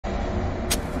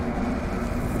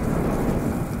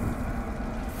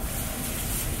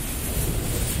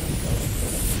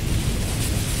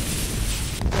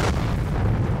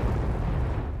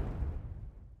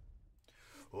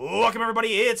Welcome,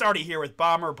 everybody. It's Artie here with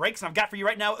Bomber Breaks, and I've got for you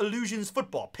right now Illusions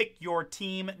Football. Pick your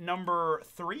team number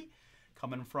 3,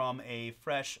 coming from a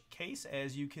fresh case,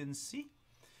 as you can see.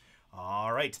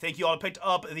 All right, thank you all who picked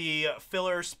up the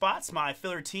filler spots. My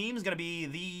filler team is going to be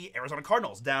the Arizona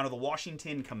Cardinals down to the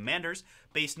Washington Commanders.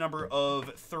 Base number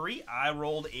of 3. I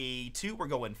rolled a 2. We're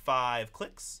going 5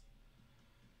 clicks.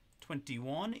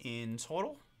 21 in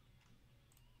total.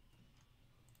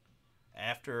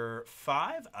 After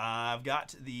 5, I've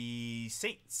got the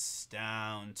Saints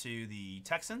down to the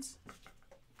Texans.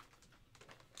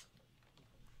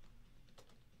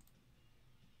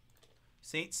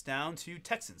 Saints down to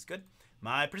Texans. Good.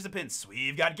 My participants,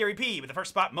 we've got Gary P. with the first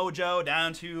spot, Mojo,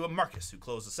 down to Marcus, who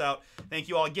closed us out. Thank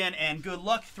you all again, and good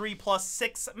luck. 3 +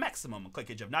 6, maximum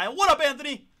clickage of 9. What up,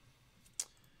 Anthony?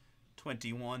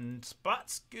 21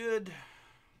 spots. Good.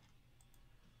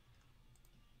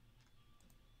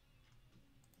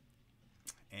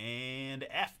 And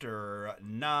after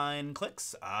 9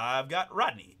 clicks, I've got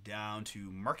Rodney down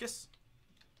to Marcus.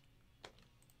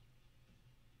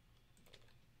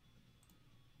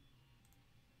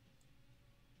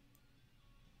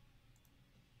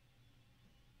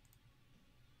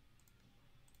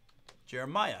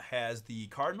 Jeremiah has the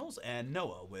Cardinals, and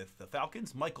Noah with the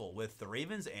Falcons, Michael with the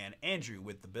Ravens, and Andrew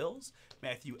with the Bills,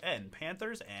 Matthew N.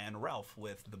 Panthers, and Ralph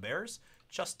with the Bears,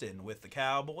 Justin with the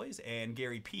Cowboys, and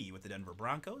Gary P. with the Denver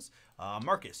Broncos.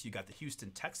 Marcus, you got the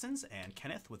Houston Texans, and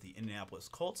Kenneth with the Indianapolis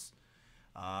Colts.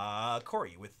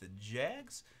 Corey with the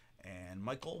Jags, and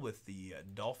Michael with the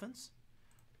Dolphins.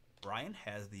 Brian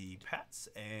has the Pats,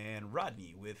 and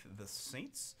Rodney with the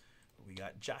Saints. We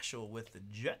got Joshua with the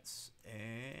Jets,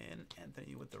 and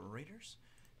Anthony with the Raiders.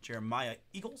 Jeremiah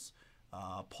Eagles,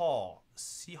 Paul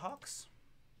Seahawks,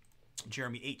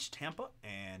 Jeremy H Tampa,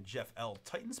 and Jeff L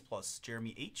Titans, plus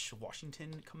Jeremy H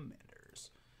Washington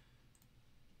Commanders.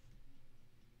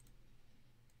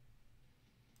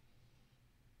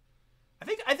 I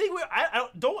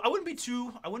wouldn't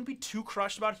be too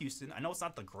crushed about Houston. I know it's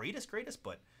not the greatest,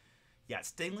 but you got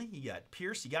Stingley, you got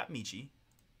Pierce, you got Michi.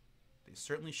 They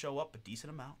certainly show up a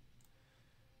decent amount.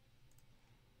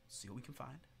 Let's see what we can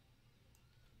find.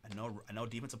 I know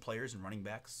defensive players and running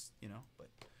backs, but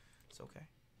it's okay.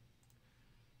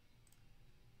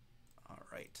 All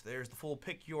right, there's the full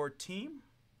pick your team.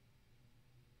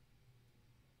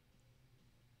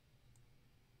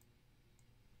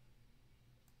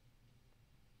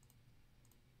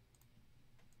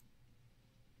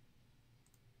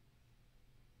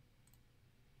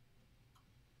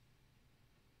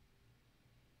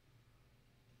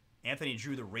 Anthony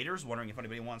drew the Raiders, wondering if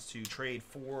anybody wants to trade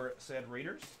for said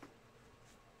Raiders.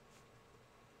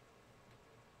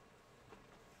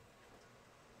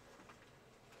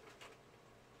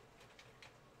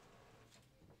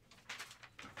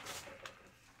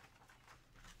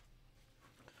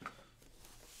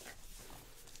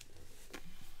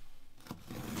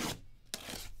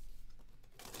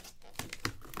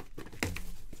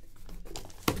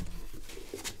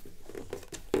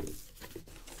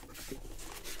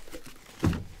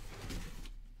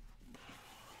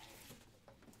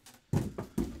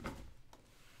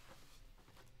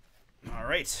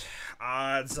 All right,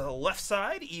 odds left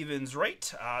side, evens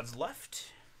right, odds left.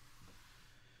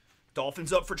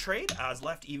 Dolphins up for trade, odds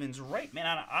left, evens right. Man,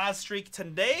 on an odds streak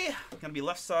today, gonna be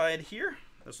left side here.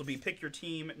 This will be pick your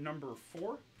team number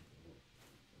 4.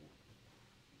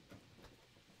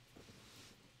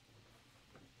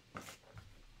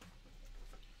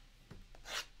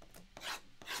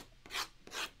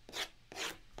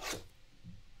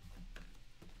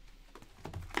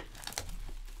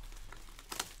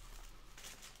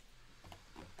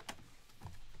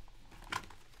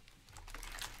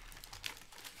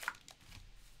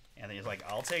 And he's like,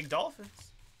 I'll take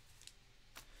Dolphins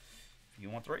if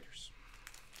you want the Raiders.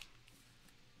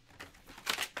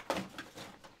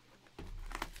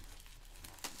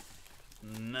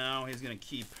 No, he's gonna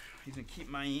keep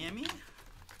Miami.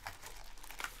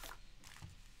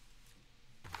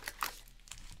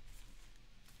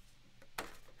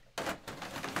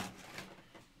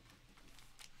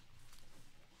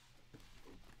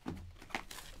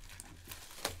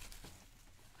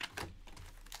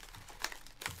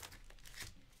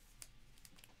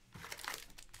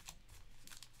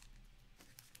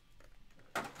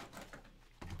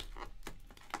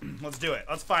 Let's do it.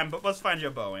 Let's find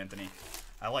your bow, Anthony.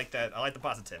 I like that. I like the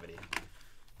positivity.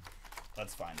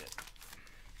 Let's find it.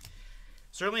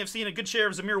 Certainly have seen a good share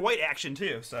of Zamir White action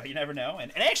too, so you never know.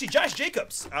 And actually Josh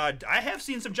Jacobs. I have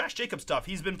seen some Josh Jacobs stuff.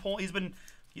 He's been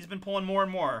pulling more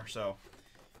and more, so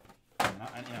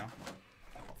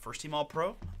first team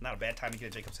All-Pro. Not a bad time to get a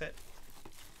Jacobs hit.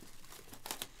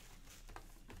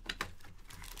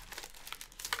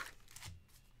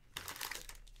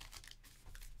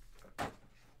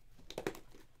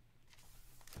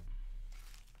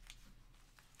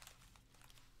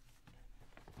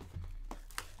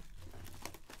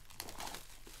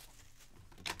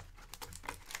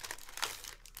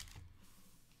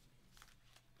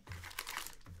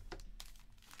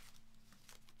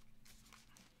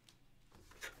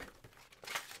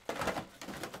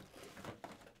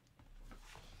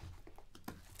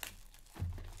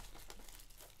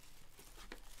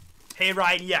 Hey,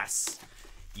 Ryan, yes.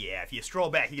 Yeah, if you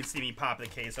scroll back, you can see me pop the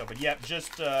case open. Yep,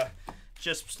 just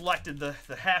selected the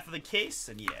half of the case,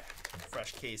 and yeah,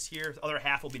 fresh case here. The other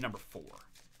half will be number 4.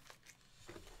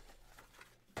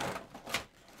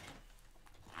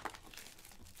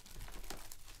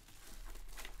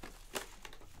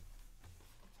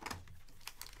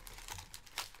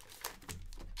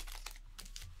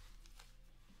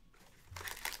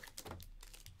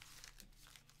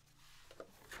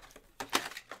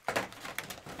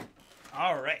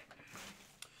 All right.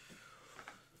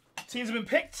 Teams have been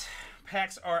picked.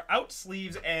 Packs are out.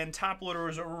 Sleeves and top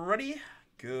loaders are ready.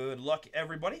 Good luck,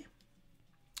 everybody.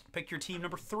 Pick your team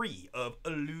number 3 of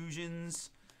Illusions.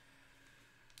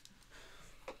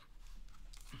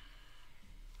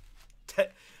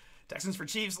 Texans for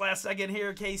Chiefs last second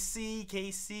here. KC.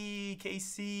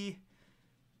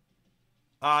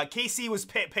 KC was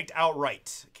picked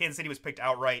outright. Kansas City was picked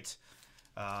outright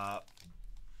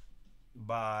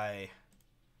by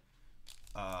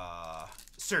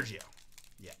Sergio.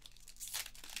 Yeah.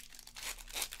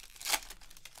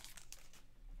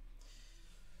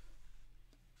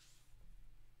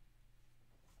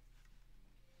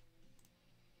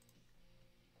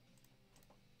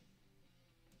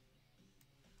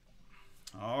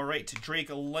 All right, Drake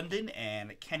London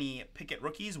and Kenny Pickett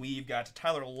rookies. We've got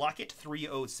Tyler Lockett,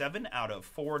 307 out of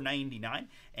 499,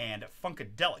 and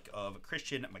Funkadelic of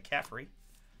Christian McCaffrey,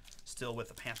 still with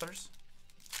the Panthers.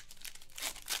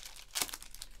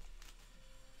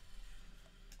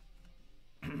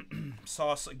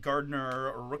 Sauce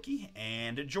Gardner rookie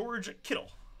and George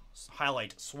Kittle.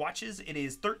 Highlight swatches. It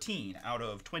is 13 out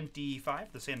of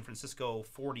 25. The San Francisco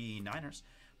 49ers.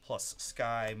 Plus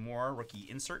Sky Moore rookie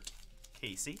insert.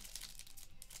 KC.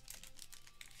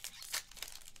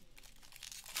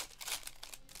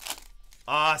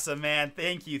 Awesome, man.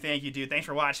 Thank you, dude. Thanks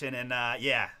for watching. And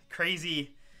yeah,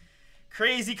 crazy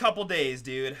couple days,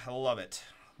 dude. I love it.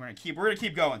 We're gonna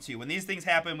keep going too. When these things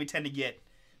happen, we tend to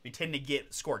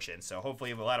get scorching. So hopefully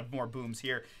we have a lot of more booms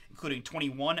here, including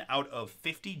 21 out of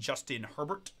 50. Justin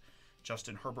Herbert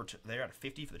there out of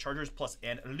 50 for the Chargers, plus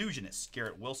an illusionist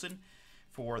Garrett Wilson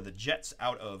for the Jets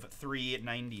out of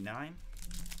 399.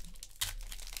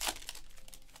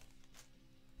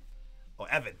 Oh,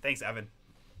 Evan. Thanks, Evan.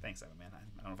 Thanks, Evan, man.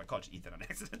 I don't know if I called you Ethan on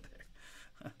accident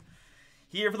there.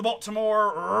 Here for the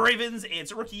Baltimore Ravens,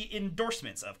 it's rookie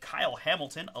endorsements of Kyle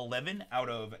Hamilton, 11 out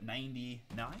of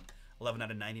 99. 11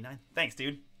 out of 99. Thanks,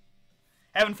 dude.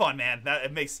 Having fun, man.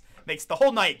 It makes the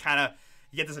whole night kind of,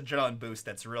 you get this adrenaline boost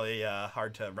that's really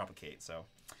hard to replicate. So,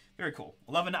 very cool.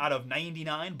 11 out of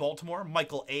 99, Baltimore.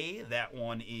 Michael A., that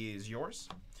one is yours.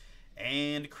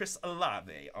 And Chris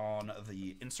Olave on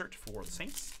the insert for the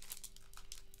Saints.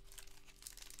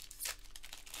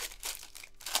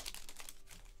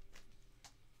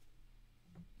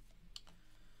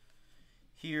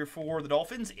 Here for the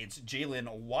Dolphins, it's Jalen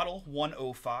Waddle,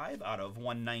 105 out of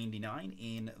 199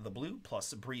 in the blue,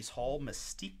 plus Breece Hall,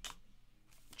 Mystique,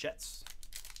 Jets.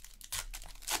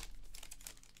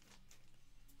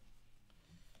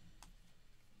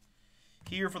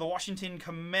 Here for the Washington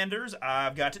Commanders,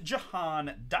 I've got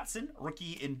Jahan Dotson,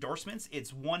 rookie endorsements.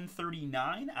 It's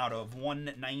 139 out of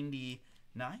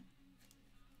 199.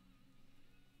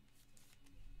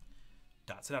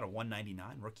 Dotson out of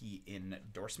 199, rookie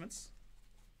endorsements.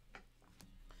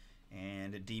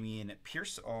 And Damian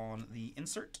Pierce on the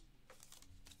insert.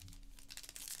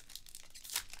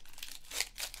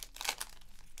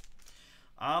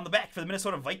 On the back for the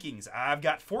Minnesota Vikings, I've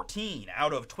got 14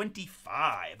 out of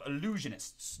 25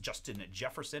 illusionists. Justin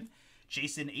Jefferson.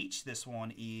 Jason H., this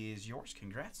one is yours.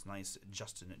 Congrats. Nice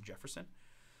Justin Jefferson.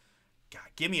 God,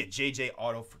 give me a JJ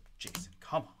auto for Jason.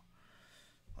 Come on.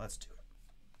 Let's do it.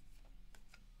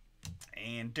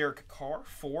 And Derek Carr,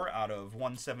 4 out of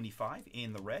 175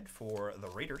 in the red for the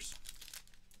Raiders.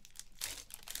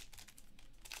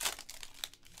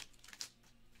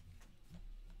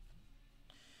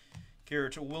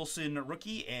 Garrett Wilson,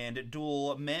 rookie, and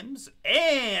dual mems.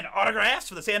 And autographs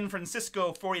for the San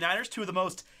Francisco 49ers. Two of the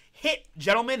most hit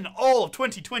gentlemen in all of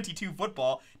 2022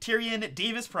 football. Tyrion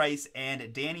Davis-Price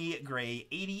and Danny Gray,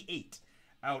 88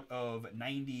 out of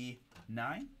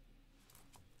 99.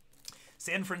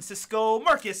 San Francisco,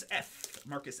 Marcus F.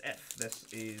 Marcus F., this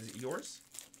is yours.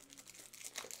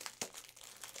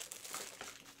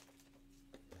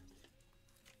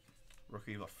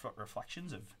 Rookie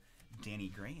reflections of Danny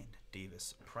Gray and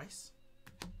Davis Price.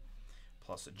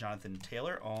 Plus Jonathan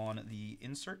Taylor on the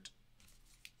insert.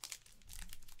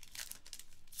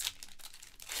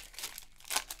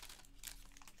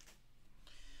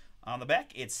 On the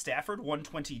back, it's Stafford,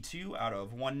 122 out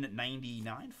of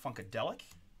 199, Funkadelic.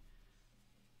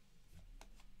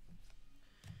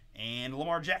 And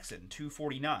Lamar Jackson,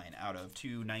 249 out of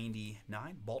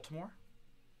 299, Baltimore.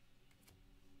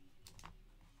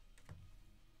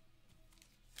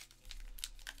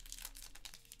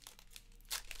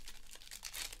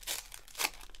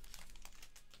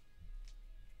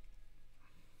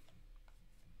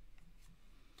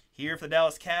 Here for the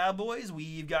Dallas Cowboys,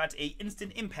 we've got a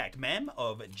instant impact mem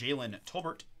of Jalen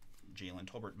Tolbert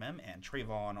mem, and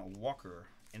Trayvon Walker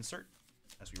insert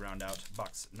as we round out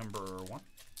box number 1.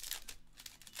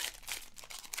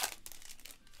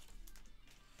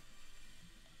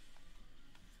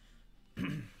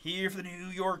 Here for the New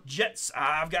York Jets,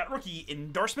 I've got rookie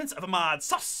endorsements of Ahmad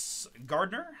Sauce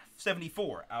Gardner,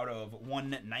 74 out of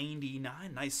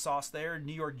 199. Nice sauce there.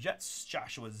 New York Jets,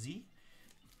 Joshua Z.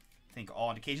 I think all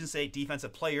indications say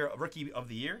defensive rookie of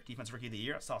the year,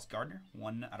 Sauce Gardner,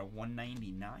 1 out of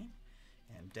 199.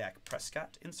 And Dak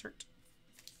Prescott insert.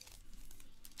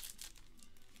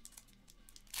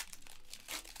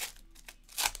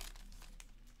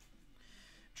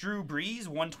 Drew Brees,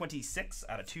 126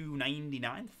 out of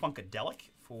 299. Funkadelic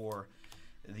for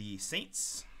the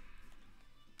Saints.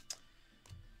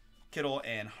 Kittle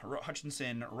and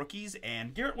Hutchinson rookies,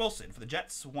 and Garrett Wilson for the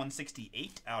Jets,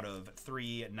 168 out of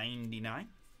 399.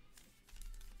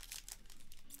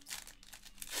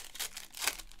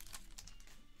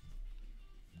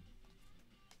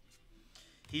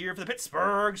 Here for the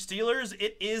Pittsburgh Steelers,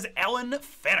 it is Alan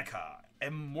Faneca,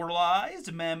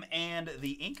 immortalized mem and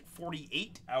the ink,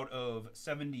 48 out of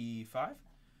 75.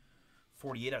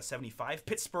 48 out of 75.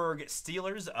 Pittsburgh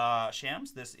Steelers,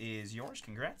 Shams, this is yours.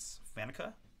 Congrats,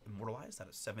 Faneca. Immortalized out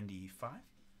of 75.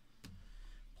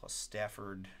 Plus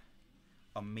Stafford,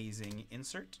 amazing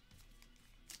insert.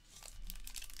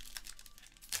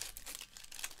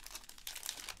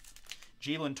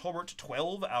 Jalen Tolbert,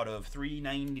 12 out of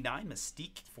 399.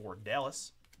 Mystique for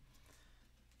Dallas.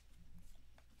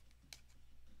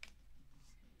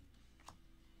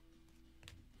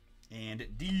 And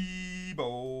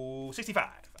Debo, 65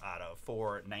 out of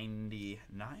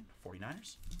 499.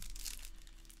 49ers.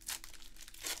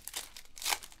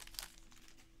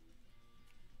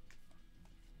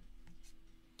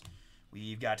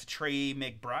 We've got Trey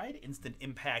McBride, Instant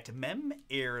Impact Mem,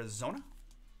 Arizona.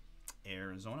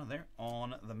 Arizona there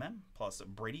on the mem. Plus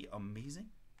Brady, amazing.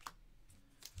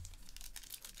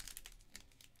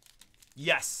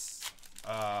 Yes.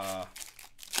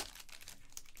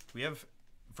 We have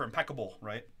for impeccable,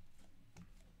 right?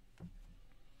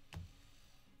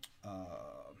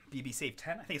 BB Save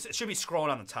 10. I think it should be scrolling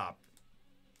on the top.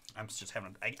 I'm just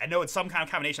having. I know it's some kind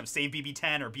of combination of Save BB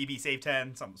 10 or BB Save 10.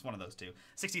 It's one of those two.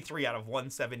 63 out of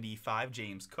 175.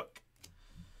 James Cook.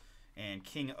 And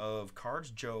King of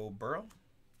Cards, Joe Burrow.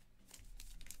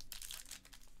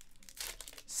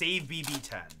 Save BB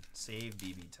 10. Save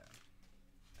BB 10.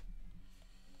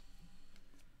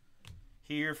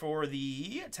 Here for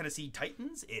the Tennessee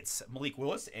Titans, it's Malik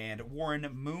Willis and Warren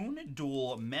Moon,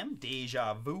 dual mem,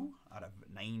 Deja Vu out of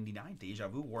 99. Deja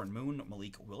Vu, Warren Moon,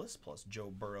 Malik Willis, plus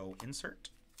Joe Burrow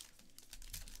insert.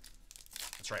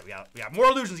 That's right, we got more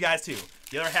illusions, guys, too.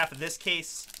 The other half of this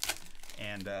case,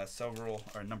 and several,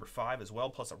 or number 5 as well,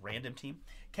 plus a random team.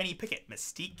 Kenny Pickett,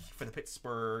 Mystique for the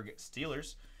Pittsburgh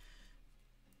Steelers.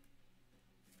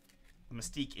 The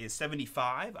Mystique is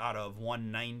 75 out of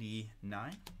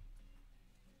 199.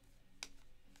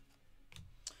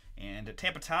 And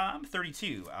Tampa Tom,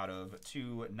 32 out of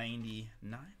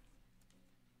 299.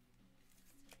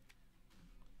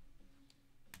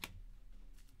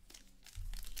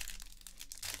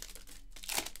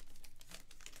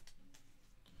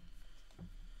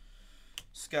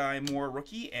 Sky Moore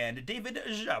rookie and David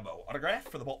Jabo autograph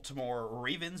for the Baltimore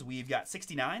Ravens. We've got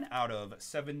 69 out of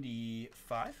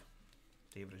 75.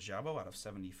 David Jabo out of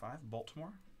 75,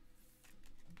 Baltimore.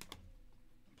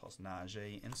 Plus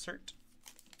Najee insert.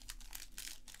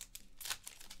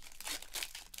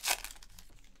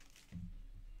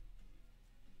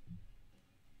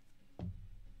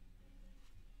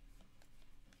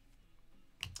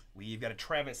 We've got a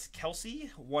Travis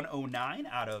Kelce, 109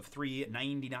 out of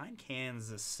 399,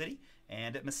 Kansas City.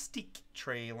 And Mystique,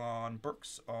 Treylon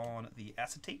Burks on the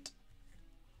acetate.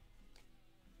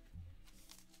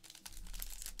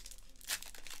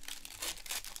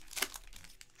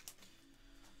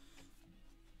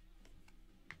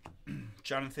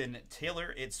 Jonathan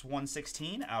Taylor, it's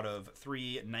 116 out of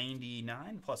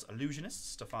 399, plus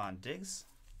Illusionist, Stephon Diggs.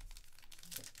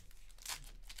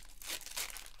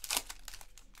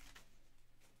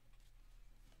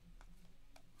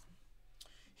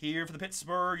 Here for the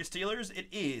Pittsburgh Steelers, it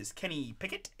is Kenny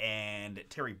Pickett and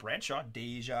Terry Bradshaw,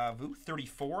 Deja Vu,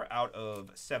 34 out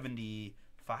of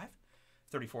 75.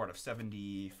 34 out of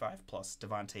 75 plus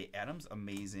Devontae Adams.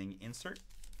 Amazing insert.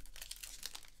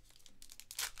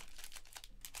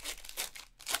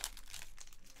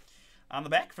 On the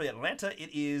back for the Atlanta, it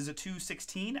is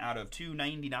 216 out of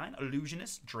 299.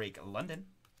 Illusionist Drake London.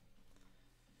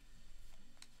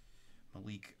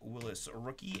 Malik Willis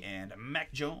rookie and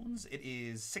Mac Jones. It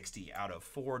is 60 out of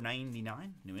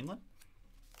 499. New England.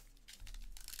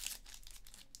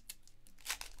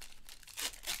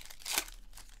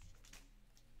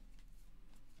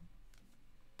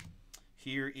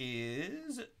 Here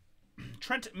is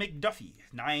Trent McDuffie,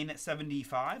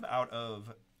 975 out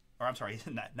of, or I'm sorry,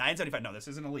 975. No, this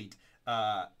isn't elite.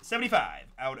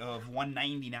 75 out of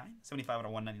 199. 75 out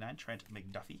of 199. Trent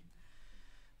McDuffie.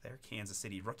 There, Kansas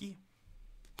City rookie.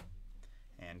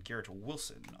 And Garrett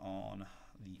Wilson on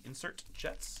the insert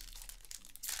Jets.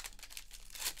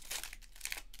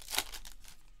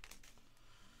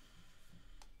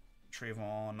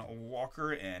 Trayvon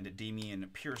Walker and Damian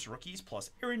Pierce rookies, plus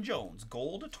Aaron Jones,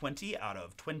 gold, 20 out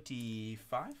of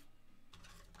 25.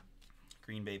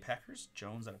 Green Bay Packers,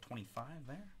 Jones out of 25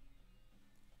 there.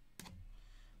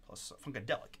 Plus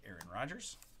Funkadelic, Aaron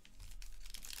Rodgers.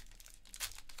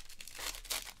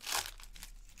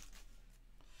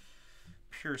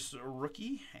 Pierce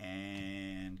rookie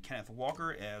and Kenneth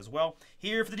Walker as well.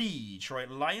 Here for the Detroit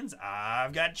Lions,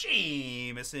 I've got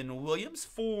Jameson Williams,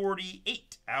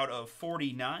 48 out of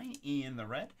 49 in the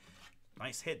red.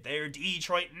 Nice hit there,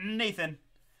 Detroit Nathan.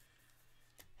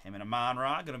 Him and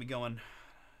Amon-Ra going to be going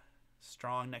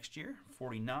strong next year.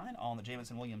 49 on the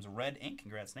Jameson Williams red ink.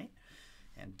 Congrats, Nate.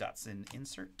 And Dotson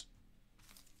insert.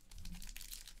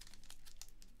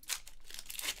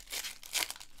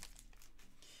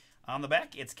 On the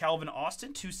back, it's Calvin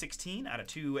Austin, 216 out of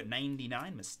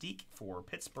 299. Mystique for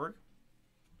Pittsburgh.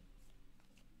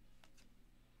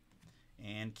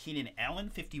 And Keenan Allen,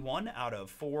 51 out of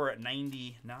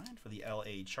 499 for the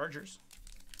LA Chargers.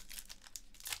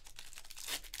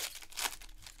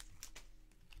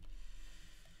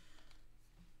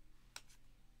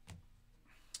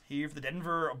 Here for the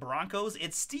Denver Broncos,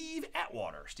 it's Steve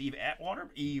Atwater. Steve Atwater,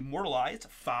 immortalized,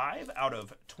 5 out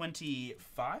of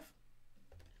 25.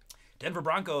 Denver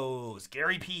Broncos,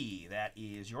 Gary P. That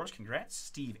is yours. Congrats.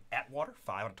 Steve Atwater,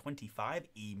 5 out of 25,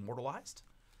 immortalized.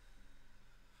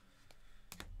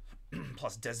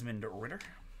 Plus Desmond Ritter.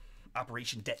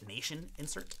 Operation Detonation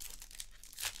insert.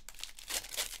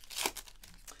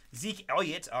 Zeke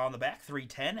Elliott on the back,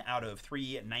 310 out of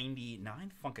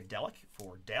 399. Funkadelic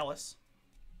for Dallas.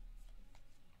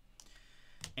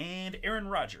 And Aaron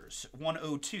Rodgers,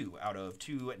 102 out of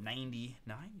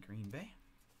 299, Green Bay.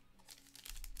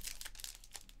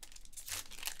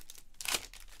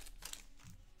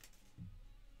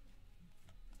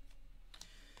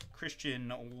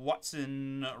 Christian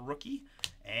Watson rookie.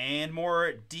 And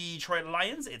more Detroit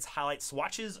Lions. It's highlight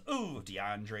swatches. Ooh,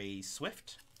 DeAndre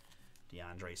Swift.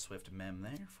 DeAndre Swift mem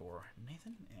there for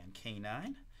Nathan. And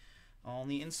K9 on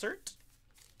the insert.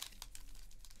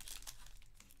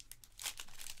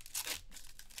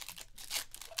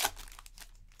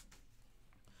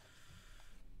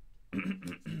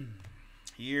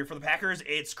 Here for the Packers,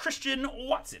 it's Christian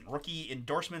Watson. Rookie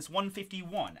endorsements,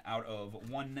 151 out of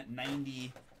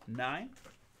 199.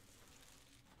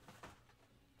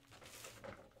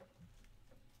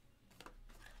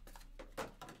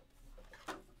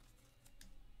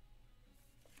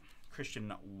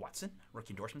 Christian Watson.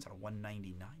 Rookie endorsements out of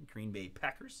 199. Green Bay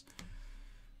Packers.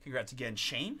 Congrats again,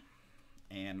 Shane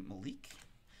and Malik.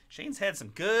 Shane's had some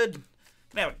good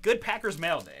Packers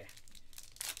mail day.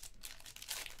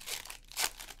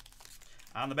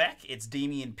 On the back, it's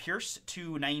Damian Pierce,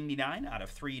 299 out of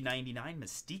 399.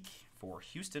 Mystique for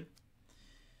Houston.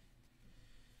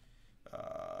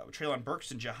 Treylon Burks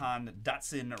and Jahan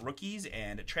Dotson rookies.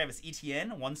 And Travis Etienne,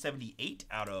 178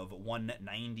 out of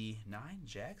 199.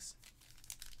 Jags.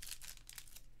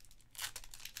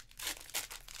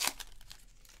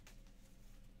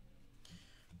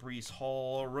 Breece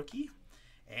Hall rookie.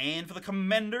 And for the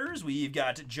Commanders, we've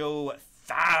got Joe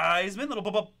Theismann.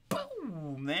 Little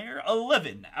boom there.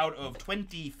 11 out of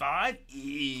 25.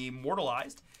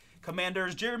 Immortalized.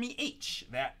 Commanders, Jeremy H.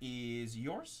 That is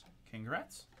yours.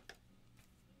 Congrats.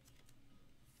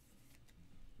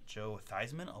 Joe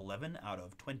Theismann, 11 out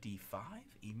of 25.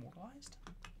 Immortalized.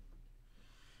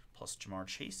 Plus Jamar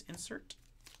Chase insert.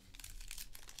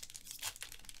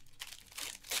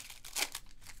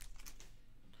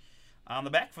 On the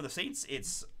back for the Saints,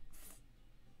 it's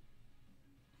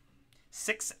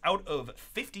 6 out of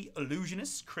 50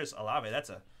 Illusionists. Chris Olave. That's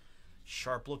a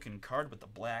sharp-looking card with the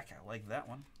black. I like that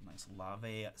one. Nice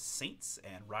Olave Saints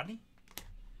and Rodney.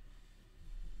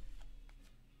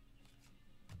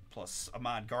 plus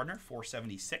Ahmad Gardner,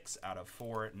 476 out of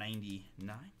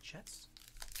 499. Jets.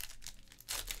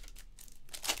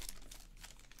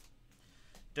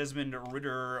 Desmond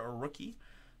Ridder, rookie.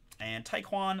 And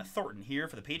Tyquan Thornton here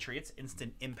for the Patriots.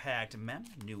 Instant Impact Mem,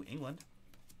 New England.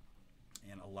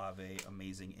 And Olave,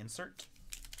 amazing insert.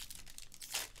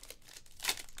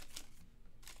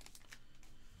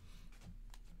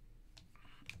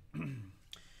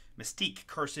 Mystique,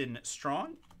 Carson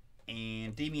Strong.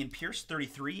 And Damian Pierce,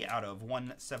 33 out of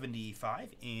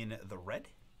 175 in the red.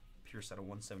 Pierce out of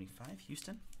 175,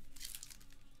 Houston.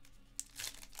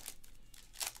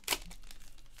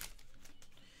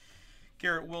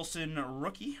 Garrett Wilson,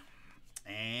 rookie.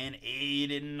 And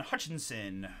Aiden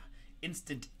Hutchinson,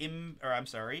 Instant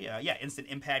Impact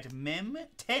Mem,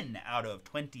 10 out of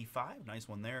 25. Nice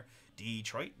one there.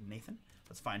 Detroit, Nathan.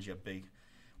 Let's find you a big.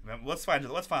 Let's find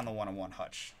the one-on-one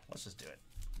Hutch. Let's just do it.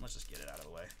 Let's just get it out of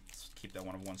the way. Let's keep that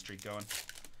one-on-one streak going.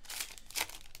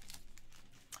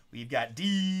 We've got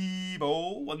Debo,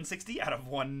 160 out of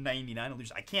 199.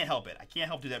 I can't help it. I can't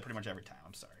help do that pretty much every time.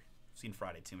 I'm sorry. I've seen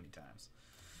Friday too many times.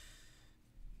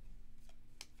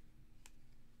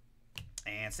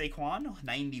 And Saquon,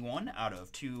 91 out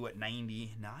of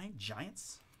 299.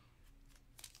 Giants.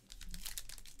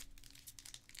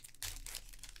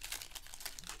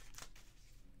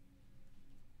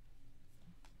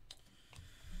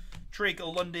 Drake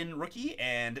London, rookie.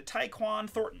 And Tyquan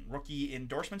Thornton, rookie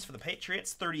endorsements for the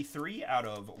Patriots. 33 out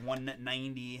of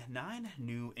 199.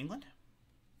 New England.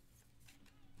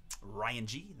 Ryan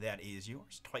G, that is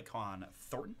yours. Tyquan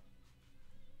Thornton,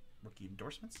 rookie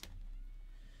endorsements.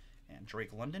 And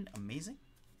Drake London, amazing.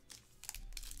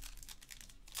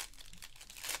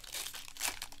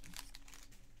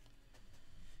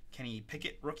 Kenny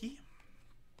Pickett, rookie.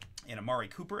 And Amari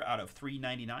Cooper out of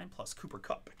 399 plus Cooper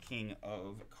Kupp, King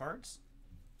of Cards.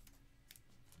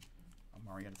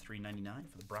 Amari out of 399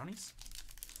 for the Brownies.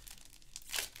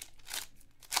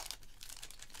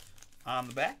 On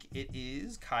the back, it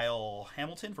is Kyle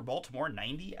Hamilton for Baltimore,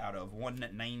 90 out of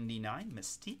 199.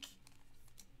 Mystique.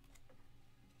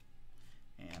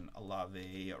 And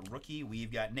Olave, rookie.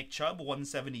 We've got Nick Chubb,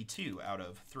 172 out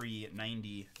of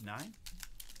 399.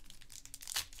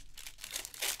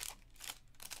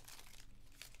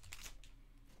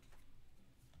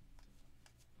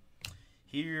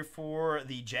 Here for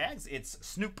the Jags, it's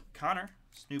Snoop Connor.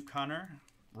 Snoop Connor,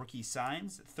 rookie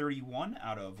signs, 31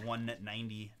 out of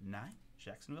 199.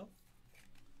 Jacksonville.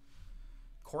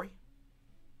 Corey.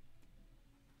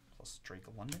 Plus Drake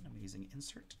London, amazing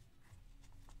insert.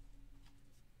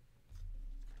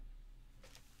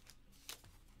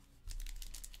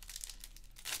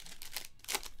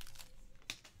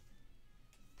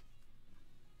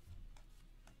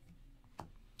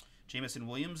 Jameson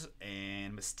Williams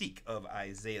and Mystique of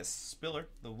Isaiah Spiller.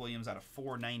 The Williams out of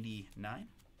 499.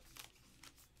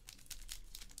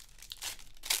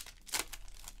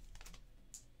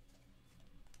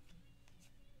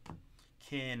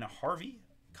 Ken Harvey.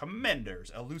 Commanders.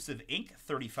 Elusive Ink.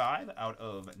 35 out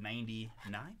of 99.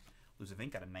 Elusive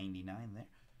Ink out of 99 there.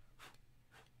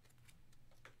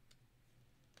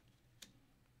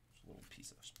 There's a little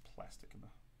piece of plastic in the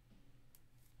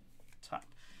top.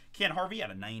 Ken Harvey out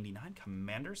of 99,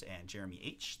 Commanders, and Jeremy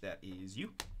H. That is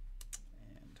you.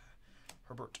 And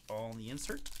Herbert on the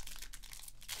insert.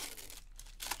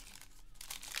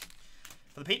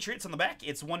 For the Patriots on the back,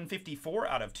 it's 154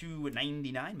 out of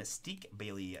 299, Mystique,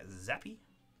 Bailey Zappi.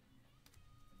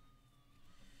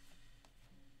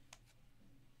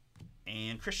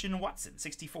 And Christian Watson,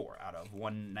 64 out of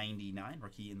 199,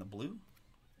 rookie in the blue,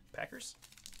 Packers.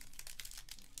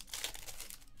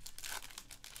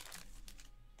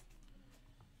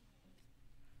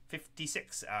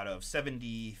 56 out of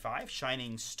 75.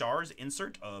 Shining Stars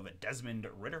insert of Desmond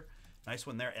Ridder. Nice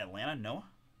one there, Atlanta. Noah.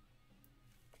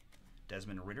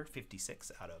 Desmond Ridder,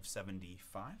 56 out of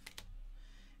 75.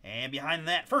 And behind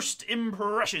that, first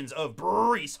impressions of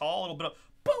Breece Hall. A little bit of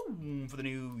boom for the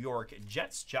New York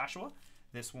Jets. Joshua,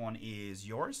 this one is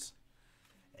yours.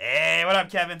 Hey, what up,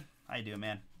 Kevin? How you doing,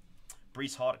 man?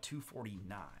 Breece Hall at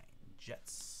 249.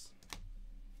 Jets.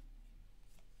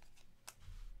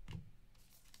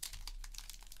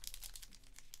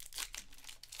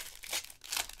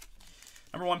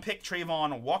 Number 1 pick,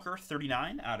 Trayvon Walker,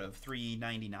 39 out of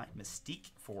 399.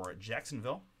 Mystique for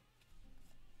Jacksonville.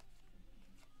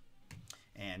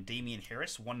 And Damian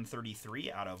Harris,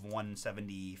 133 out of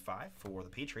 175 for the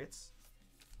Patriots.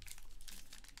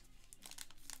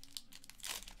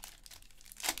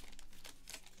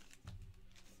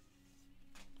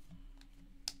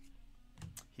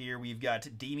 Here we've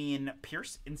got Damian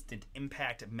Pierce, Instant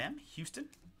Impact Mem, Houston.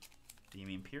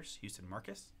 Damian Pierce, Houston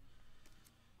Marcus.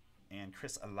 And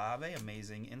Chris Olave,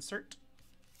 amazing insert.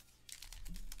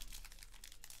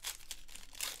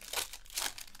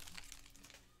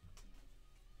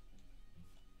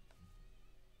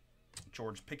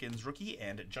 George Pickens, rookie,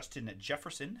 and Justin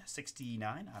Jefferson,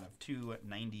 69 out of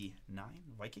 299,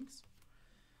 Vikings.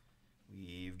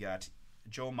 We've got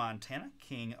Joe Montana,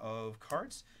 King of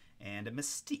Cards, and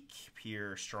Mystique,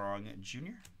 Pierre Strong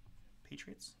Jr.,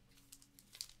 Patriots.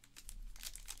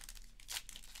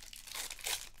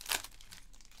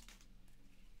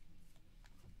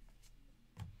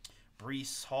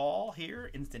 Breece Hall here,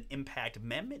 Instant Impact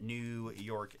Mem, New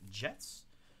York Jets.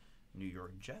 New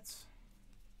York Jets.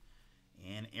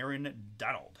 And Aaron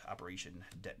Donald, Operation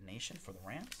Detonation for the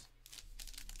Rams.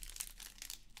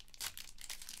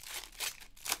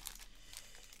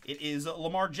 It is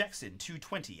Lamar Jackson,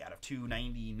 220 out of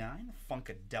 299,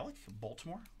 Funkadelic,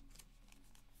 Baltimore.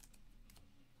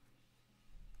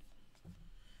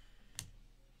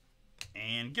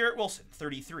 And Garrett Wilson,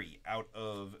 33 out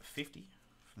of 50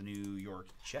 for the New York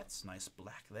Jets. Nice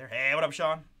black there. Hey, what up,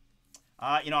 Sean?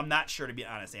 You know, I'm not sure, to be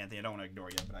honest, Anthony. I don't want to ignore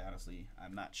you, but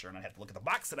I'm not sure, and I'd have to look at the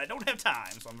box, and I don't have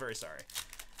time, so I'm very sorry.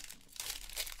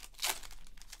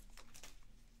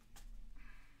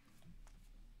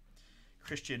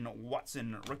 Christian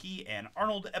Watson, rookie, and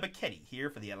Arnold Ebiketie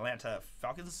here for the Atlanta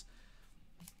Falcons.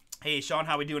 Hey, Sean,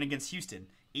 how we doing against Houston?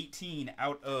 18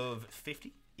 out of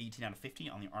 50. 18 out of 50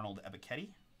 on the Arnold Ebiketie.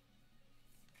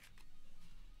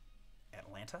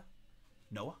 Atlanta.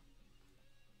 Noah.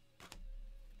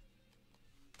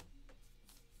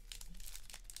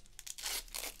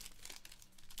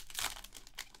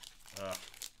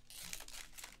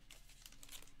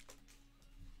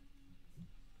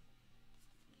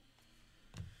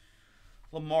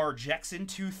 Lamar Jackson,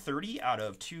 230 out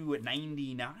of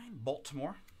 299,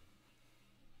 Baltimore.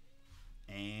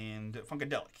 And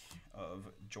Funkadelic of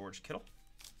George Kittle.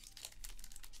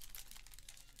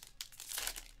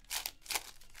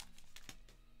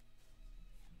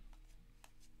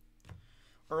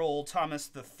 Earl Thomas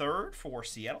III for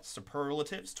Seattle.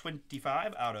 Superlatives,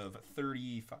 25 out of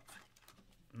 35.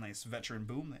 Nice veteran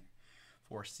boom there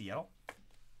for Seattle.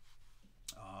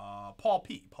 Paul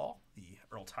P. Paul, the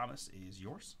Earl Thomas is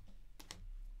yours.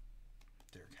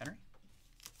 Derrick Henry.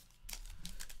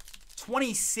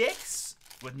 26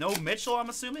 with no Mitchell, I'm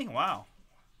assuming. Wow.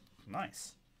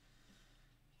 Nice.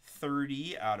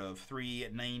 30 out of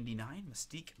 399.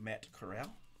 Mystique, Matt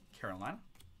Corral, Carolina.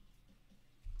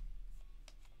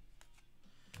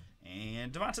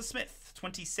 And Devonta Smith,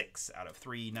 26 out of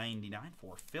 399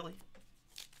 for Philly.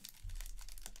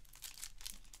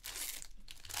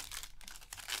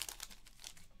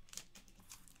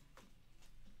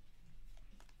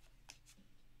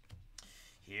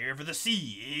 Here for the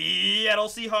Seattle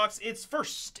Seahawks, it's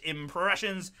First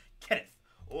Impressions, Kenneth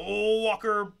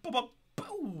Walker.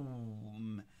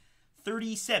 Boom.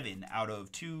 37 out of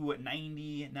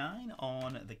 299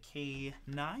 on the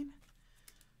K9.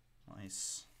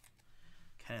 Nice.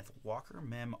 Kenneth Walker,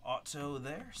 Mem Auto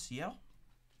there, Seattle.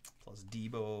 Plus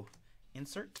Debo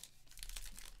insert.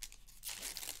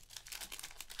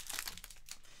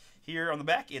 Here on the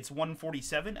back, it's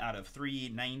 147 out of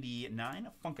 399.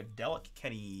 Funkadelic,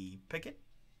 Kenny Pickett.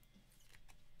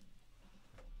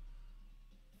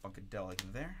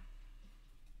 Funkadelic there.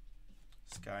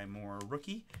 Sky Moore,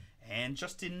 rookie. And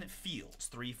Justin Fields,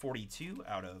 342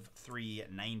 out of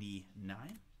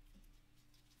 399.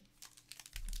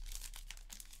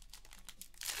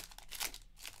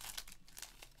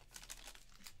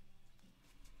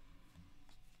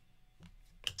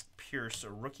 Pierce,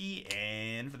 rookie,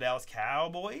 and for the Dallas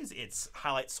Cowboys, it's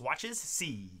highlight swatches,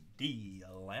 CD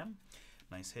Lamb.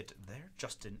 Nice hit there.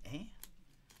 Justin A.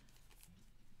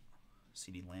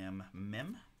 CD Lamb,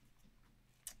 Mem.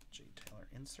 J. Taylor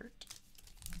insert.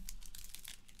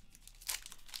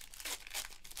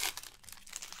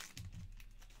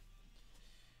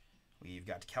 We've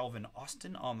got Calvin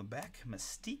Austin on the back,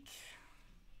 Mystique.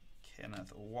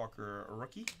 Kenneth Walker,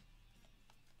 rookie.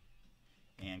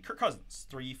 And Kirk Cousins,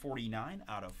 349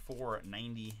 out of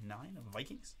 499 of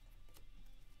Vikings.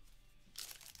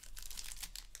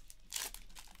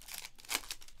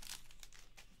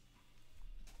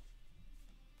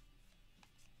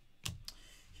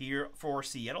 Here for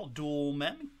Seattle, dual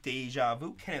mem, Deja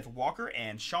Vu, Kenneth Walker,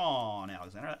 and Sean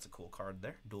Alexander. That's a cool card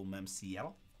there. Dual mem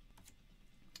Seattle.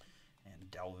 And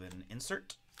Delvin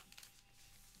insert.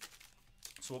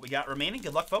 So what we got remaining.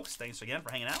 Good luck, folks. Thanks again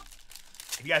for hanging out.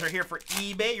 If you guys are here for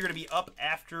eBay, you're going to be up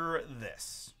after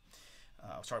this.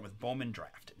 Starting with Bowman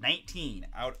Draft. 19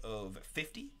 out of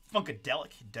 50.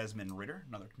 Funkadelic, Desmond Ridder.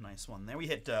 Another nice one there. We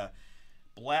hit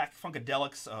black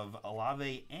Funkadelics of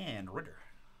Olave and Ridder.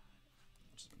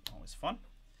 Which has been Always fun.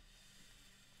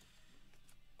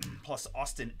 Plus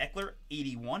Austin Eckler,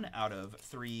 81 out of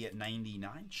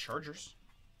 399. Chargers.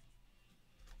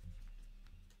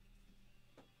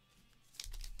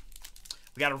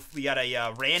 We got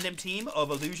a random team of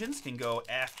illusions. Can go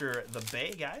after the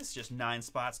Bay, guys. Just 9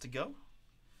 spots to go.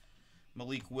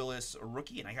 Malik Willis, a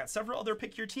rookie. And I got several other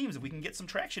pick your teams. If we can get some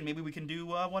traction, maybe we can do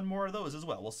one more of those as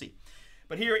well. We'll see.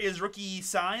 But here is rookie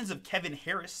signs of Kevin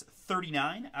Harris,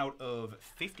 39 out of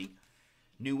 50.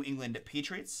 New England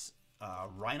Patriots.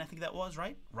 Ryan, I think that was,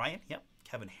 right? Ryan, yep.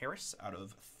 Kevin Harris out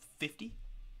of 50.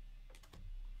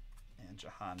 And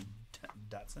Jahan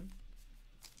Dotson.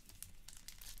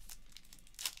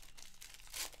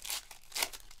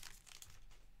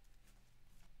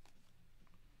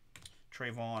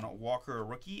 Trayvon Walker,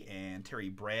 rookie, and Terry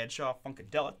Bradshaw,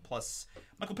 Funkadelic, plus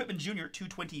Michael Pittman Jr.,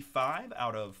 225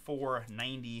 out of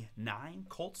 499.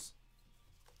 Colts.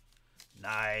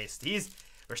 Nice.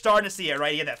 We're starting to see it,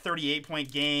 right? He had that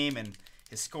 38-point game, and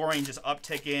his scoring just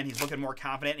upticking. He's looking more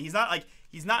confident. He's not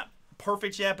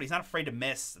perfect yet, but he's not afraid to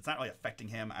miss. It's not really affecting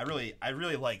him. I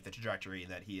really like the trajectory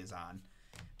that he is on.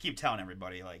 Keep telling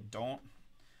everybody, like, don't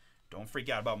freak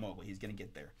out about Mobley. He's gonna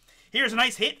get there. Here's a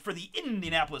nice hit for the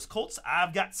Indianapolis Colts.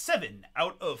 I've got 7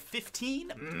 out of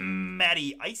 15.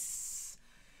 Matty Ice.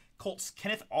 Colts,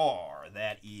 Kenneth R.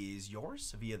 That is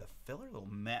yours via the filler. Little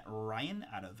Matt Ryan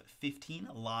out of 15.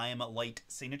 Lime Light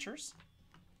signatures.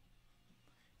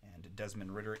 And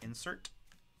Desmond Ridder insert.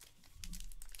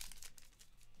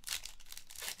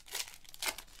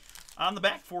 On the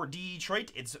back for Detroit,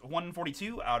 it's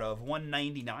 142 out of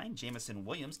 199. Jamison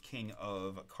Williams, King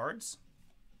of Cards.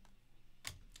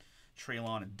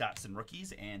 Traylon Dotson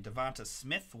rookies, and Devonta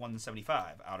Smith,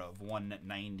 175 out of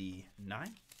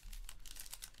 199.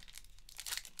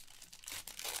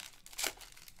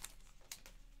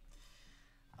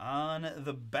 On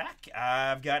the back,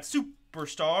 I've got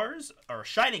superstars, or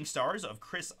shining stars, of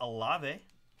Chris Olave.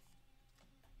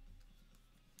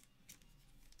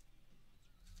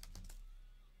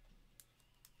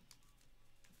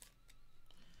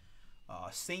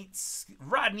 Saints,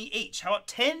 Rodney H. How about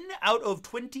 10 out of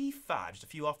 25? Just a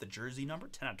few off the jersey number.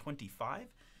 10 out of 25.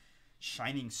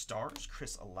 Shining Stars,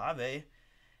 Chris Olave.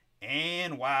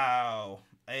 And wow,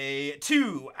 a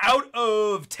 2 out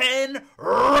of 10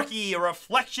 rookie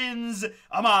reflections.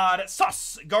 Ahmad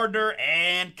Sauce Gardner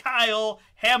and Kyle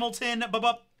Hamilton.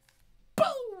 Boom.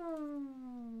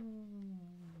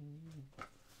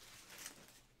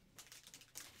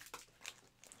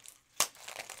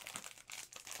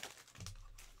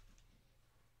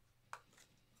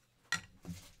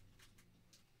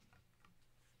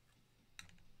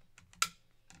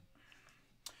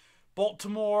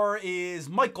 Baltimore is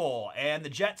Michael, and the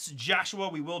Jets, Joshua.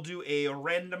 We will do a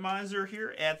randomizer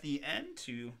here at the end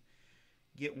to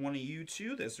get one of you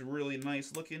two. That's a really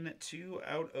nice looking 2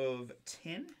 out of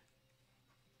 10.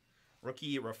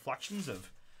 Rookie reflections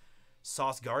of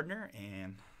Sauce Gardner,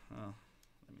 and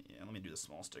let me do the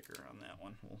small sticker on that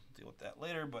one. We'll deal with that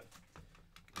later, but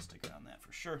sticker on that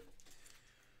for sure.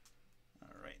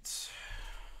 All right.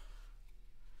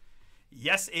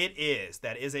 Yes, it is.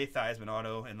 That is a Theismann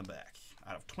auto in the back.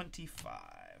 Out of 25.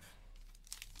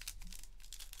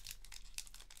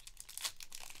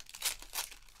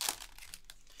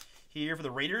 Here for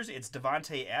the Raiders, it's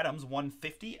Devontae Adams,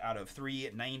 150 out of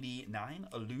 399.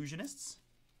 Illusionists.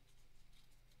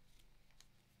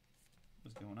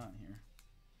 What's going on here?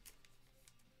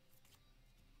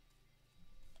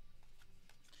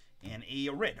 And a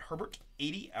red Herbert,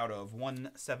 80 out of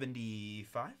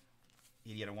 175.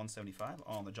 80 out of 175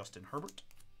 on the Justin Herbert.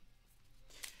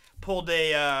 Pulled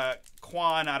a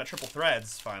Quan out of Triple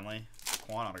Threads, finally.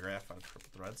 Quan autograph out of Triple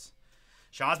Threads.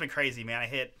 Sean's been crazy, man. I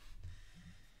hit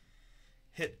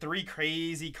 3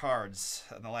 crazy cards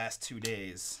in the last 2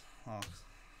 days. Oh,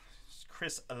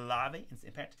 Chris Olave, Instant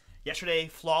Impact. Yesterday,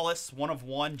 flawless, 1 of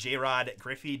 1 J-Rod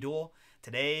Griffey duel.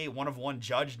 Today, 1 of 1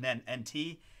 Judge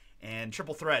NT. And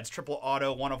Triple Threads, triple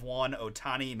auto, 1 of 1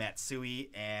 Otani, Matsui,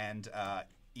 and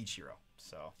Ichiro.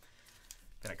 So,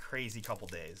 been a crazy couple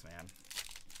days, man.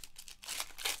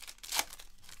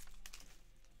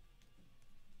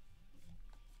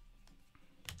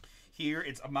 Here,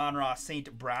 it's Amon-Ra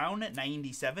St. Brown,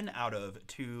 97 out of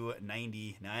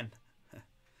 299.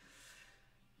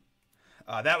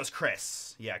 That was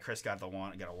Chris. Yeah, Chris got a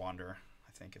Wander,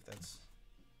 I think, if that's...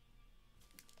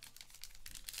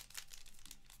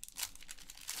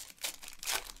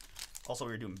 Also,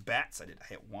 we were doing bats. I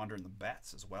hit Wander in the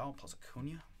bats as well, plus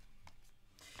Acuna.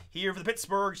 Here for the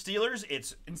Pittsburgh Steelers,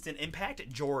 it's Instant Impact,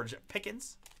 George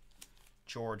Pickens.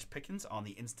 George Pickens on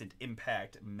the Instant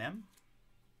Impact mem.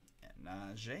 And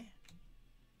Najee.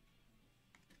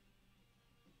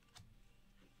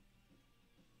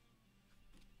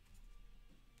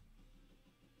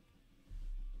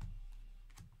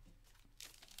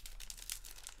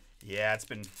 Yeah,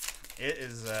 it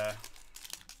is,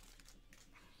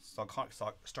 start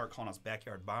calling us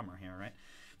Backyard Bomber here, right?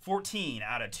 14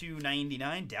 out of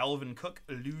 299, Dalvin Cook,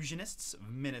 Illusionists,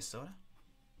 Minnesota.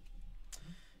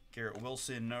 Garrett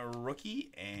Wilson,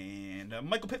 rookie, and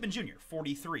Michael Pittman Jr.,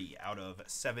 43 out of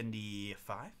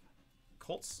 75,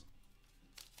 Colts.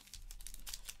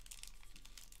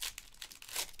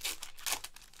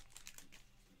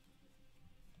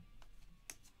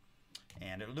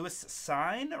 And Lewis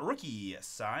Sign, rookie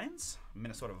signs,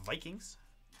 Minnesota Vikings.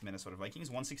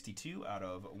 162 out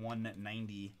of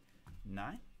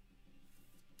 199.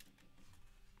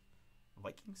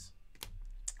 Vikings.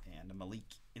 And Malik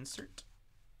insert.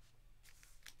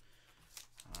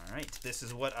 All right, this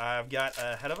is what I've got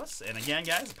ahead of us. And again,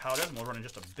 guys, apologize, we're running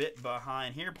just a bit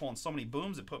behind here, pulling so many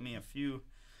booms, it put me a few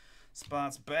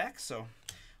spots back. So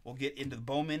we'll get into the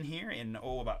Bowman here in,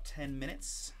 about 10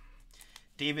 minutes.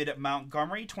 David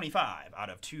Montgomery, 25 out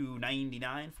of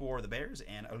 299 for the Bears.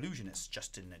 And Illusionist,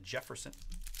 Justin Jefferson.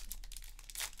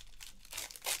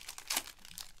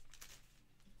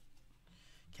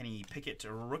 Kenny Pickett,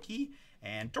 rookie.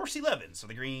 And Dorsey Levens, so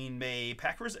the Green Bay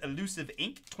Packers, Elusive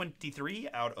Ink, 23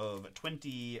 out of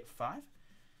 25.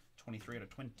 23 out of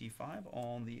 25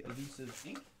 on the Elusive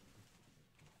Ink.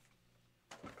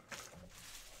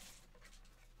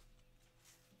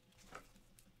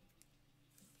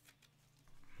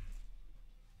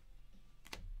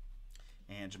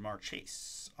 And Jamar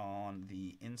Chase on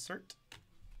the insert.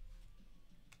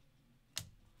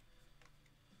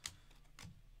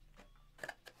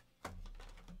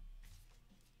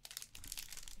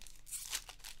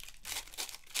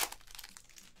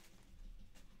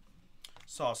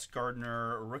 Sauce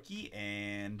Gardner, rookie,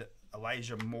 and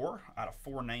Elijah Moore out of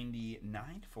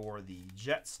 499 for the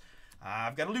Jets.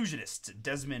 I've got Illusionist,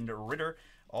 Desmond Ridder.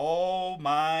 Oh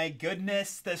my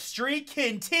goodness, the streak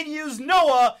continues,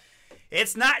 Noah.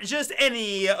 It's not just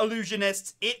any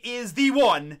Illusionist, it is the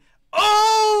one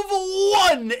of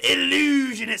one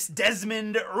Illusionist,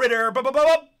 Desmond Ridder.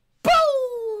 Gonna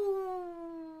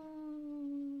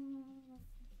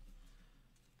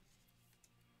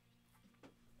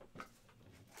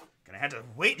have to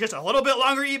wait just a little bit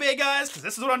longer, eBay guys, because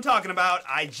this is what I'm talking about.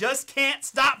 I just can't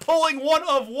stop pulling one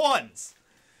of ones.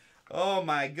 Oh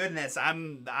my goodness,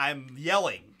 I'm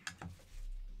yelling.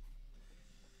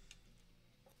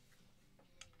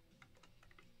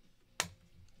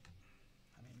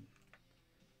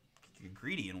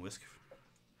 Greedy and whisk.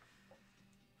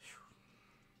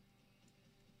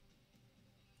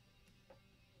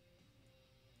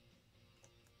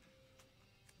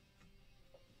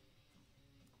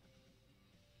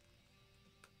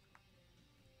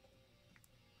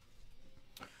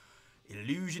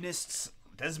 Illusionists,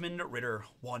 Desmond Ridder,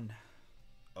 1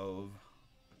 of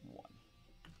 1.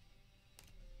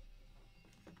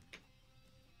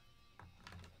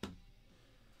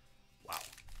 Wow.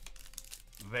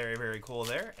 Very, very cool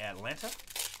there. Atlanta.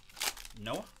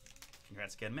 Noah.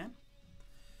 Congrats again, man.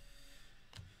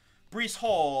 Breece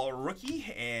Hall,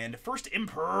 rookie. And first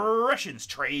impressions,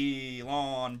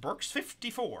 Treylon Burks,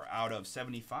 54 out of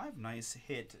 75. Nice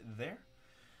hit there.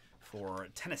 For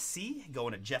Tennessee,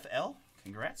 going to Jeff L.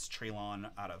 Congrats. Treylon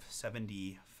out of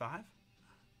 75.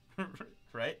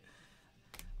 Right?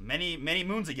 Many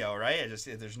moons ago, right?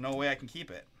 There's no way I can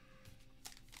keep it.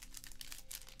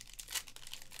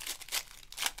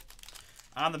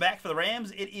 On the back for the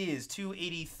Rams, it is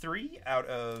 203 out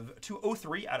of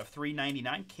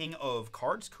 399. King of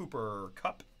Cards, Cooper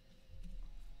Kupp.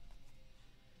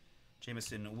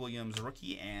 Jameson Williams,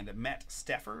 rookie, and Matt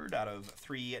Stafford out of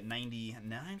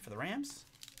 399 for the Rams.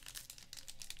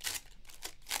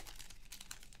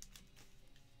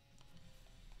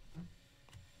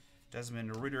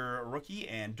 Desmond Ridder, rookie,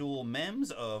 and dual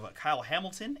mems of Kyle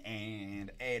Hamilton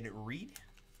and Ed Reed.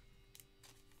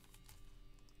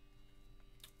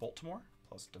 Baltimore,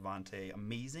 plus Devontae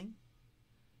Amazing.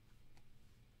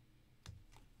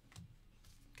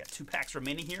 Got 2 packs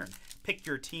remaining here. Pick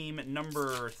your team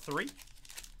number 3.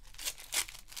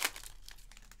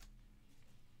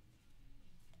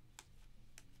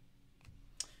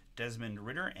 Desmond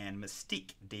Ridder and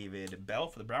Mystique David Bell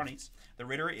for the Brownies. The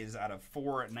Ridder is out of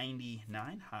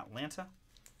 499. Atlanta.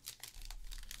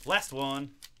 Last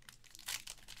one.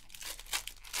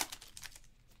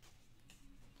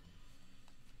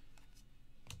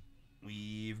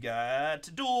 We've got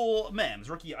dual mems,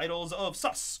 rookie idols of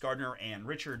Sauce Gardner and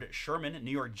Richard Sherman,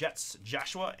 New York Jets,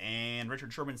 Joshua, and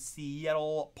Richard Sherman,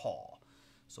 Seattle, Paul.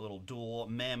 So a little dual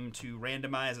mem to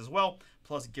randomize as well,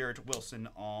 plus Garrett Wilson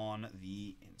on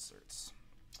the inserts.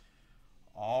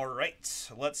 All right,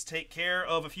 let's take care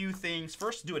of a few things.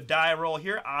 First, do a die roll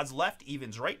here. Odds left,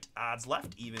 evens right. Odds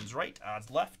left, evens right. Odds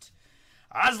left.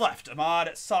 Odds left.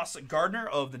 Ahmad Sauce Gardner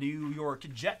of the New York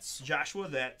Jets. Joshua,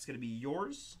 that's going to be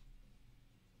yours.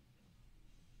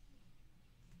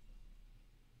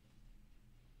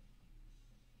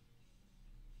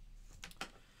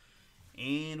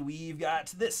 And we've got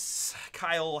this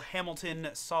Kyle Hamilton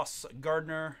Sauce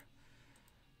Gardner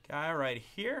guy right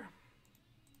here.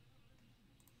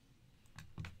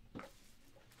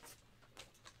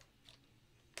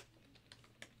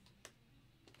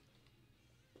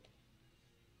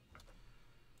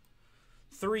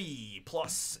 Three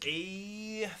plus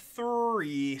a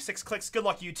 3. 6 clicks. Good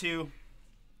luck, you two.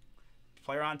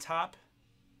 Player on top.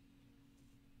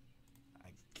 I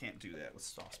can't do that with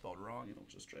stuff spelled wrong. It'll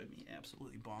just drive me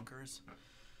absolutely bonkers.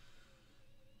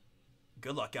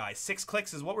 Good luck, guys. 6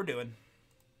 clicks is what we're doing.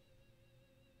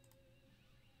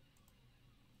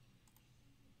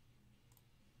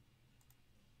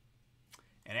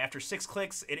 And after 6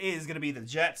 clicks, it is going to be the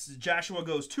Jets. Joshua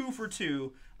goes 2 for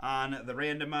 2 on the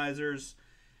randomizers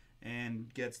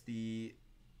and gets the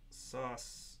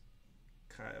Sauce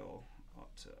Kyle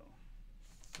Auto.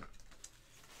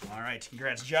 All right,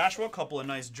 congrats, Joshua. A couple of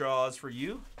nice draws for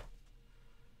you,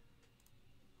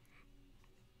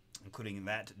 including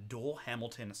that dual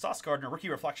Hamilton Sauce Gardner Rookie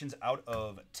Reflections out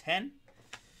of 10.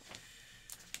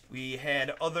 We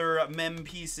had other mem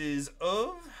pieces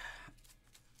of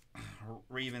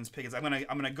Ravens Pickens. I'm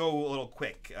gonna go a little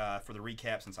quick for the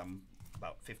recap since I'm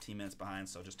about 15 minutes behind.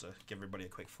 So just to give everybody a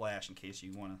quick flash in case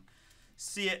you want to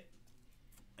see it.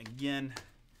 Again,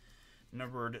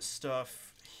 numbered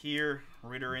stuff here.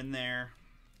 Ritter in there.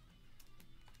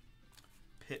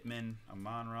 Pittman,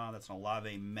 Amon-Ra. That's an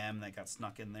Olave mem that got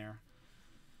snuck in there.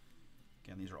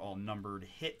 Again, these are all numbered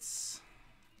hits.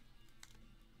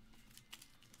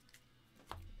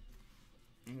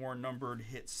 More numbered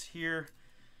hits here.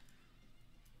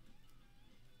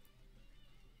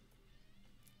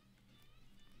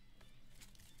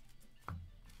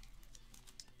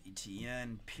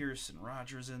 ETN, Pearson,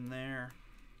 Rogers in there.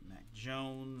 Mac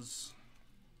Jones.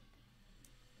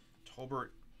 Tolbert,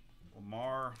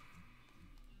 Lamar.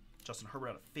 Justin Herbert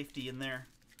out of 50 in there.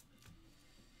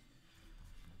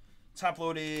 Top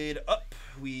loaded up,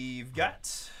 we've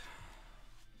got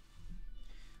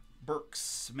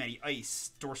Burks, Matty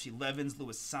Ice, Dorsey Levens,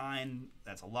 Lewis Sign,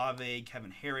 that's Olave,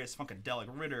 Kevin Harris, Funkadelic,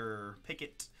 Ritter,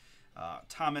 Pickett,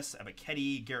 Thomas,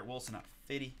 Abichetti, Garrett Wilson out of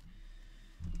 50.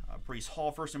 Breece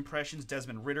Hall first impressions,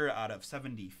 Desmond Ritter out of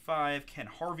 75, Ken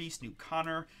Harvey, Snoop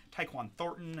Connor, Tyquan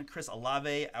Thornton, Chris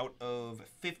Olave out of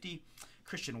 50,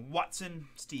 Christian Watson,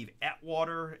 Steve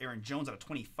Atwater, Aaron Jones out of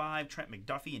 25, Trent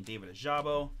McDuffie and David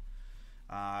Ajabo,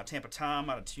 Tampa Tom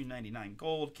out of 299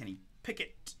 gold, Kenny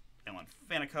Pickett, Alan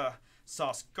Faneca,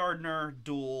 Sauce Gardner,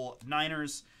 dual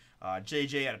Niners,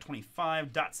 JJ out of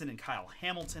 25, Dotson and Kyle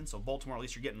Hamilton. So Baltimore, at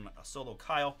least you're getting a solo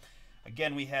Kyle.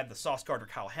 Again, we had the Sauce Gardner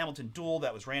Kyle Hamilton duel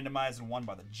that was randomized and won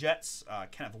by the Jets.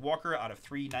 Kenneth Walker out of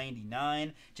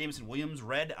 399, Jameson Williams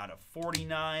red out of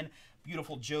 49,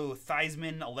 beautiful Joe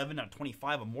Theismann 11 out of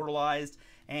 25 immortalized,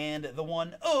 and the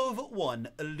one of one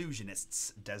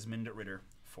Illusionists Desmond Ritter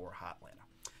for Hotlanta.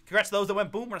 Congrats to those that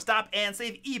went boom. We're going to stop and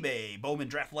save eBay. Bowman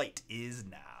Draft Light is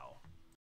now.